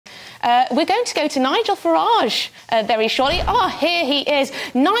We're going to go to Nigel Farage very shortly. Here he is.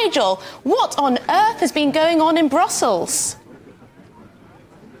 Nigel, what on earth has been going on in Brussels?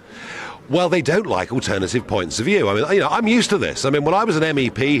 Well, they don't like alternative points of view. I mean, you know, I'm used to this. I mean, when I was an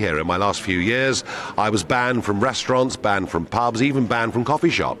MEP here in my last few years, I was banned from restaurants, banned from pubs, even banned from coffee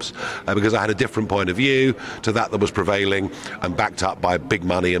shops because I had a different point of view to that was prevailing and backed up by big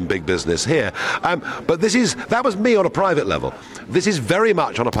money and big business here. But that was me on a private level. This is very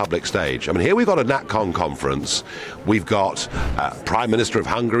much on a public stage. I mean, here we've got a NatCon conference. We've got Prime Minister of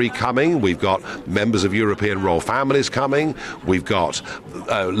Hungary coming. We've got members of European royal families coming. We've got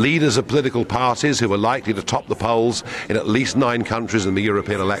leaders of political parties who are likely to top the polls in at least 9 countries in the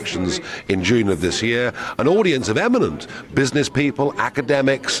European elections in June of this year. An audience of eminent business people,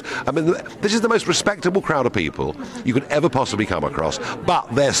 academics. I mean, this is the most respectable crowd of people you could ever possibly come across.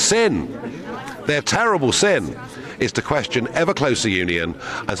 But their sin, their terrible sin, is to question ever closer union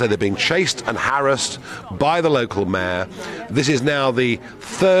and say they're being chased and harassed by the local mayor. This is now the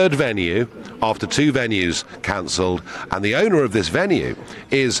 3rd venue after 2 venues cancelled, and the owner of this venue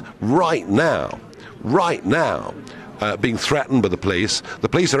is right now being threatened by the police. The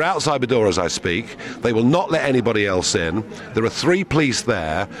police are outside the door as I speak. They will not let anybody else in. There are 3 police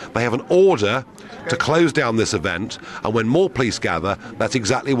there. They have an order to close down this event, and when more police gather, that's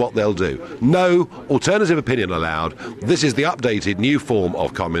exactly what they'll do. No alternative opinion allowed. This is the updated new form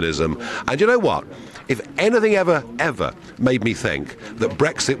of communism. And you know what? If anything ever made me think that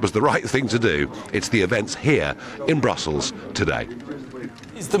Brexit was the right thing to do, it's the events here in Brussels today.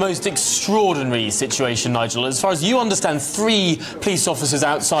 It's the most extraordinary situation, Nigel. As far as you understand, 3 police officers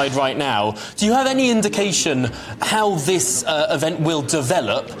outside right now. Do you have any indication how this event will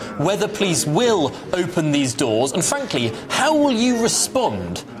develop, whether police will open these doors, and frankly, how will you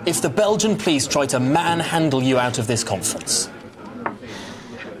respond if the Belgian police try to manhandle you out of this conference?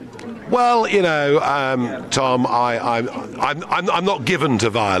 Well, you know, Tom, I'm not given to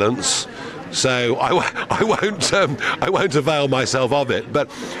violence. So I won't avail myself of it. But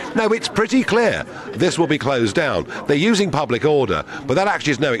no, it's pretty clear this will be closed down. They're using public order, but that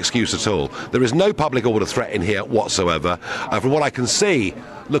actually is no excuse at all. There is no public order threat in here whatsoever. From what I can see,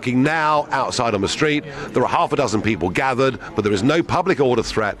 looking now outside on the street, there are half a dozen people gathered, but there is no public order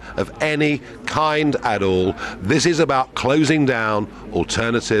threat of any kind at all. This is about closing down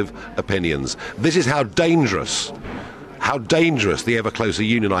alternative opinions. This is how dangerous the ever closer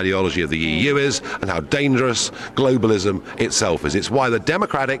union ideology of the EU is, and how dangerous globalism itself is. It's why the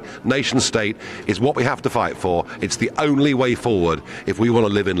democratic nation state is what we have to fight for. It's the only way forward if we want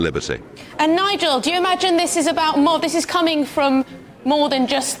to live in liberty. And Nigel, do you imagine this is about more? This is coming from more than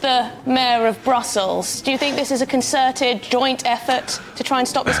just the mayor of Brussels. Do you think this is a concerted, joint effort to try and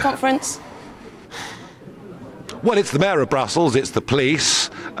stop this conference? Well, it's the mayor of Brussels, it's the police,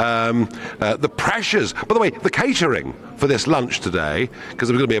 the pressures. By the way, the catering for this lunch today, because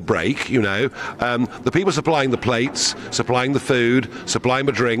there was going to be a break, you know, the people supplying the plates, supplying the food, supplying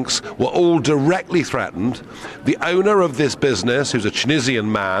the drinks, were all directly threatened. The owner of this business, who's a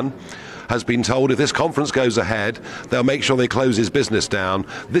Tunisian man, has been told if this conference goes ahead, they'll make sure they close his business down.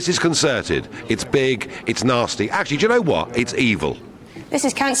 This is concerted. It's big. It's nasty. Actually, do you know what? It's evil. This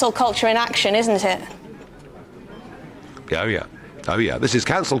is cancel culture in action, isn't it? Oh, yeah. Oh, yeah. This is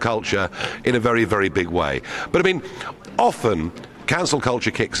cancel culture in a very, very big way. But, I mean, often cancel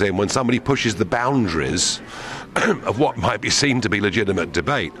culture kicks in when somebody pushes the boundaries of what might be seen to be legitimate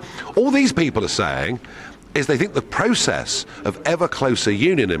debate. All these people are saying is they think the process of ever closer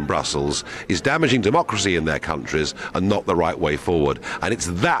union in Brussels is damaging democracy in their countries and not the right way forward. And it's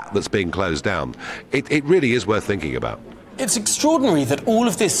that that's being closed down. It really is worth thinking about. It's extraordinary that all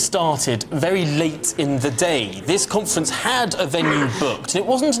of this started very late in the day. This conference had a venue booked, and it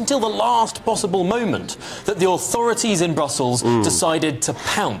wasn't until the last possible moment that the authorities in Brussels decided to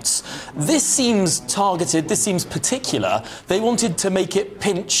pounce. This seems targeted, this seems particular. They wanted to make it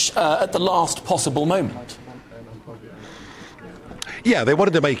pinch at the last possible moment. Yeah, they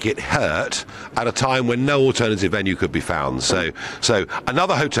wanted to make it hurt at a time when no alternative venue could be found. So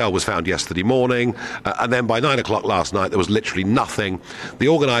another hotel was found yesterday morning, and then by 9 o'clock last night there was literally nothing. The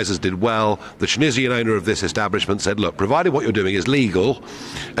organisers did well. The Tunisian owner of this establishment said, look, provided what you're doing is legal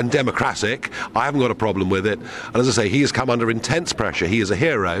and democratic, I haven't got a problem with it. And as I say, he has come under intense pressure. He is a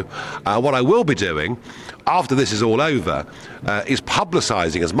hero. What I will be doing after this is all over is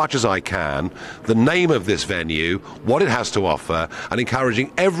publicising as much as I can the name of this venue, what it has to offer, and encouraging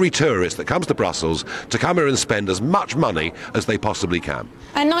every tourist that comes to Brussels to come here and spend as much money as they possibly can.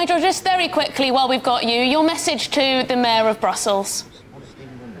 And Nigel, just very quickly while we've got you, your message to the Mayor of Brussels.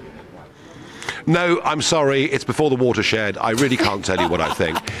 No, I'm sorry. It's before the watershed. I really can't tell you what I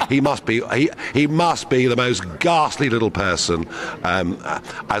think. He must be the most ghastly little person.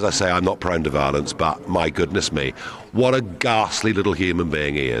 As I say, I'm not prone to violence, but my goodness me, what a ghastly little human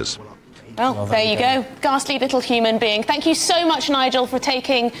being he is. Well, there you go. Ghastly little human being. Thank you so much, Nigel, for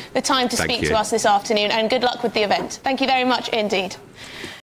taking the time to speak to us this afternoon, and good luck with the event. Thank you very much indeed.